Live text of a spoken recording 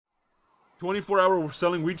24-hour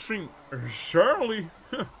selling weed stream? Surely.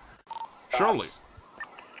 Surely.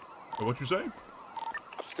 What you say?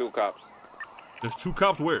 Two cops. There's 2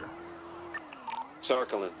 cops where?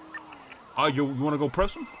 Circling. Oh, you want to go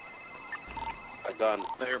press them? I done.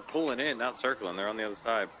 They're pulling in, not circling. They're on the other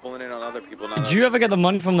side. Pulling in on other people. Not Did you ever get the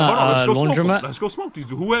money from that laundromat? Let's go smoke these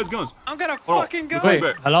dudes. Who has guns? I'm gonna fucking go. Wait,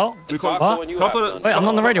 hello? What? Wait, I'm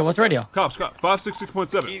on the radio. What's the radio? Cops,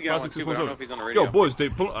 566.7. He's got one too, but I don't know if he's on the radio. Yo, boys,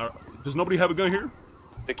 does nobody have a gun here?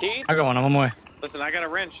 The key? I got one. I'm on my way. Listen, I got a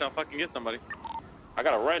wrench. I'll fucking get somebody. I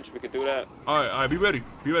got a wrench. We could do that. All right, be ready.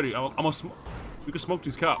 Be ready. I'm gonna smoke. We can smoke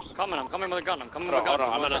these cops. I'm coming with a gun. I'm Hold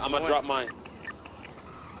on. I'm gonna drop mine.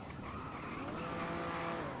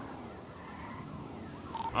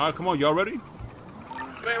 All right, come on. Y'all ready?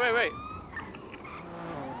 Wait.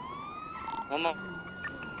 One more.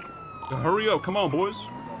 Hurry up. Come on, boys.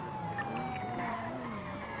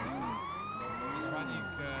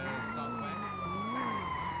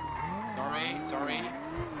 Sorry.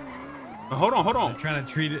 Hold on. I'm trying to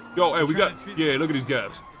treat it. Yo, hey, we got. Yeah, look at these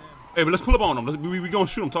guys. Hey, but let's pull up on them. We gonna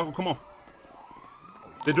shoot them. Taco, come on.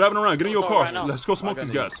 They're driving around. Get in your car. Right, let's go smoke these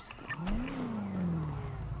guys.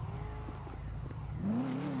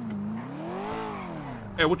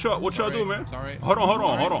 Hey, what y'all doing, man? Sorry. Hold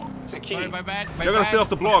on. It's the key. Sorry, my bad. Y'all gotta stay off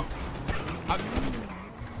the block. I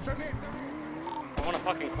want a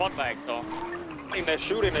fucking quad bag, so. They're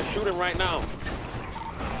shooting right now.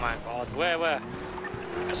 Oh my god, where?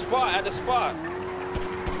 At the spot.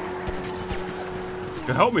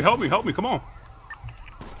 Yeah, help me, come on.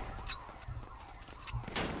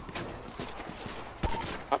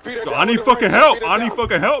 Yo, I need fucking help,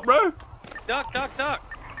 bro. Duck.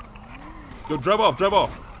 Yo, drive off. Get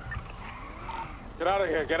out of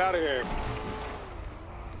here.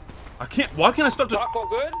 I can't. Why can't I stop the? Taco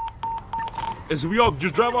good? Is we all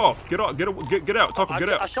just drive off? Get out. Taco, get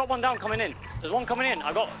out. I shot one down coming in. There's one coming in.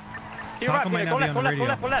 I got. To your right, might go not be on the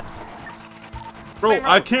radio. left. Bro,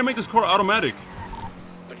 I can't make this car automatic.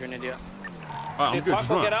 But you're an idiot. I'm Did good. Just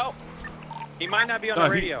Taco run. get out? He might not be on the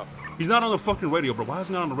radio. He's not on the fucking radio, bro. Why is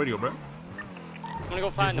he not on the radio, bro? I'm gonna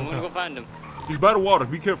go find him. He's by the water.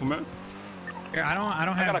 Be careful, man. Here, I don't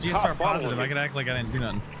have GSR positive. I could act like I didn't do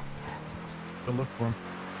nothing. Go look for him.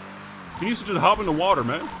 He needs to just hop in the water,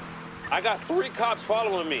 man. I got 3 cops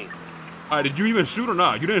following me. All right, did you even shoot or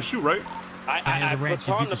not? You didn't shoot, right? I ranch,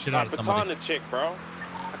 you beat the shit out of somebody. the chick, bro.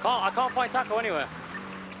 I can't find Taco anywhere.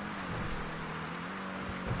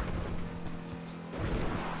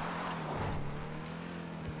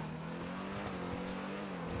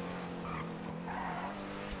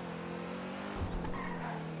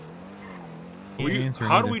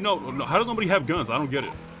 How do we know? How does nobody have guns? I don't get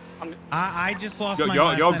it. I just lost my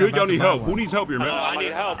y'all good? Y'all need help. Who needs help here, man? I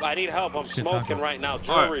need help. I'm smoking right now.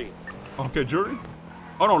 Jury. Right. Okay, jury.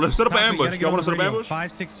 Hold on. Let's set up an ambush. Y'all want to set up an ambush?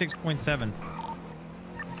 566.7.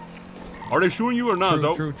 Are they shooting you or not,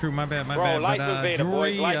 Zo? True. My bad. Light invader,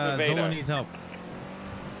 boys. Light invader. Zolo needs help.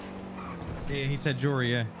 Yeah, he said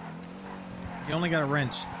jury. Yeah. He only got a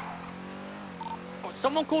wrench.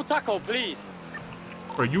 Someone call Taco, please.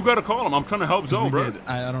 Bro, you gotta call him. I'm trying to help Zo, bro.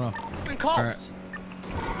 I don't know. Cops. All right.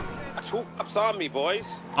 Two cops on me, boys.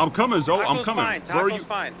 I'm coming, Zo. I'm coming. Where are you?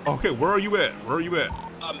 Fine. Okay, where are you at?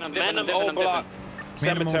 Manham Old Block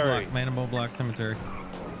Cemetery. Manham Old Block Cemetery.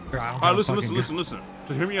 All right, listen.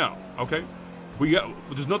 Just hear me out, okay?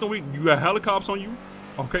 There's nothing you got helicopters on you,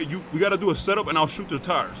 okay? We gotta do a setup and I'll shoot the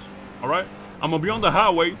tires, all right? I'm gonna be on the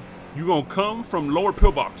highway. You gonna come from lower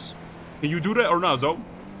pillbox. Can you do that or not, Zo?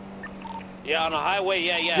 Yeah, on the highway,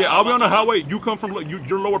 yeah. Yeah, I'll be on the highway. You come from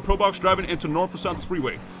your lower pillbox driving into North or South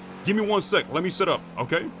Freeway. Give me 1 sec. Let me set up,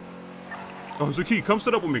 okay? Oh, Zaki, come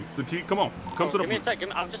set up with me. Zaki, come on. Come set up with me. Give me a sec.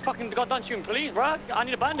 I've just fucking got done shooting police, bro. I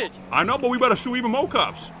need a bandage. I know, but we better shoot even more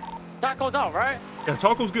cops. Taco's out, right? Yeah,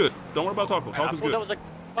 Taco's good. Don't worry about Taco. Taco's good. There was a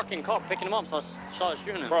fucking cop picking him up, so I started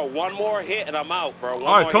shooting him. Bro, one more hit and I'm out, bro.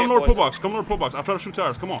 All right, come North Pillbox. Come North Pillbox. I'll try to shoot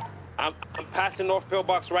tires. Come on. I'm passing North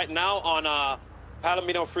Pillbox right now on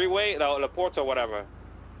Palomino Freeway, La Porta, whatever.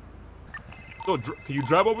 So, can you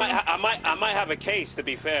drive over here? I might have a case, to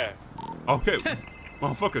be fair. Okay.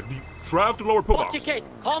 Motherfucker, drive to lower pillbox. What's your case?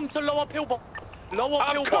 Come to lower pillbox.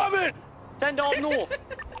 I'm coming! Send it up north.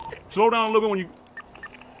 Slow down a little bit when you...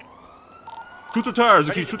 Shoot the tires,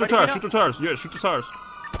 Zaki. Shoot the tires. Shoot the tires. Yeah, shoot the tires.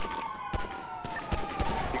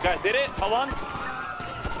 You guys did it? Hold on.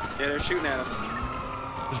 Yeah, they're shooting at him.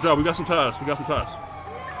 Just drive. We got some tires.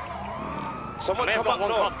 Someone come up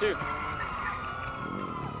north. Too.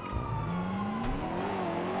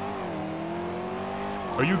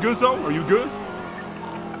 Are you good, Zo? Are you good?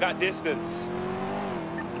 I got distance.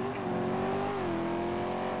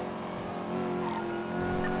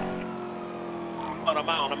 I'm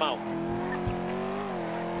out.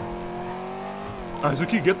 All right,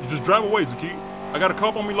 Zaki, just drive away, Zaki. I got a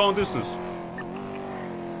cop on me long distance.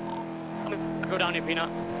 Go down here, Peanut.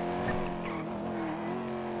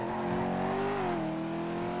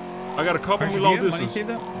 I got a cop on me Carson, do long you have money distance. saved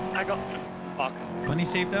up? I got. Fuck. Money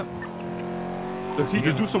saved up? Zaki,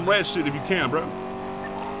 just do some rat shit if you can, bro.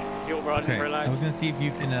 Yo, bro, Okay, relax. I was gonna see if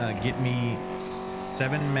you can get me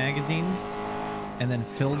 7 magazines and then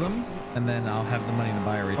fill them, and then I'll have the money to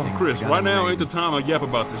buy everything. Oh, Chris, I got right it now ain't magazines. the time I yap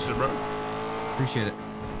about this shit, bro. Appreciate it.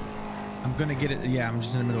 I'm gonna get it. Yeah, I'm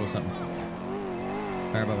just in the middle of something.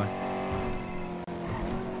 All right, bye-bye.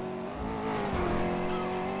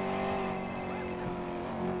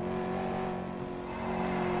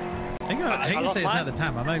 I can lost say it's not mine. the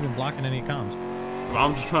time. I'm not even blocking any comms.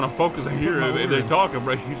 I'm just trying to focus and hear my if order they're in. talking,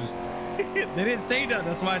 bro. You just. They didn't say that.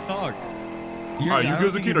 That's why I talked. All right, you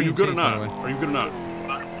good, Zaki? Are you good or not? Are you good or not?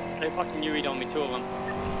 They fucking UE'd on me, 2 of them.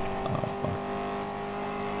 Oh, fuck.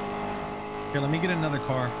 Here, let me get another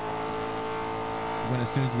car. As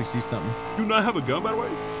soon as we see something. Do you not have a gun, by the way?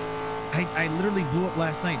 I literally blew up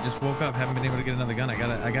last night. Just woke up. Haven't been able to get another gun. I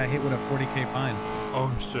got hit with a 40K fine.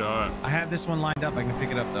 Oh shit! All right. I have this one lined up. I can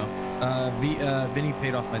pick it up though. Vinny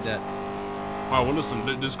paid off my debt. All right. Well,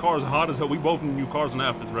 listen. This car is hot as hell. We both need new cars and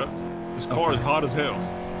outfits, bro. This car Okay. is hot as hell.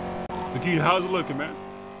 Zaki, how's it looking, man?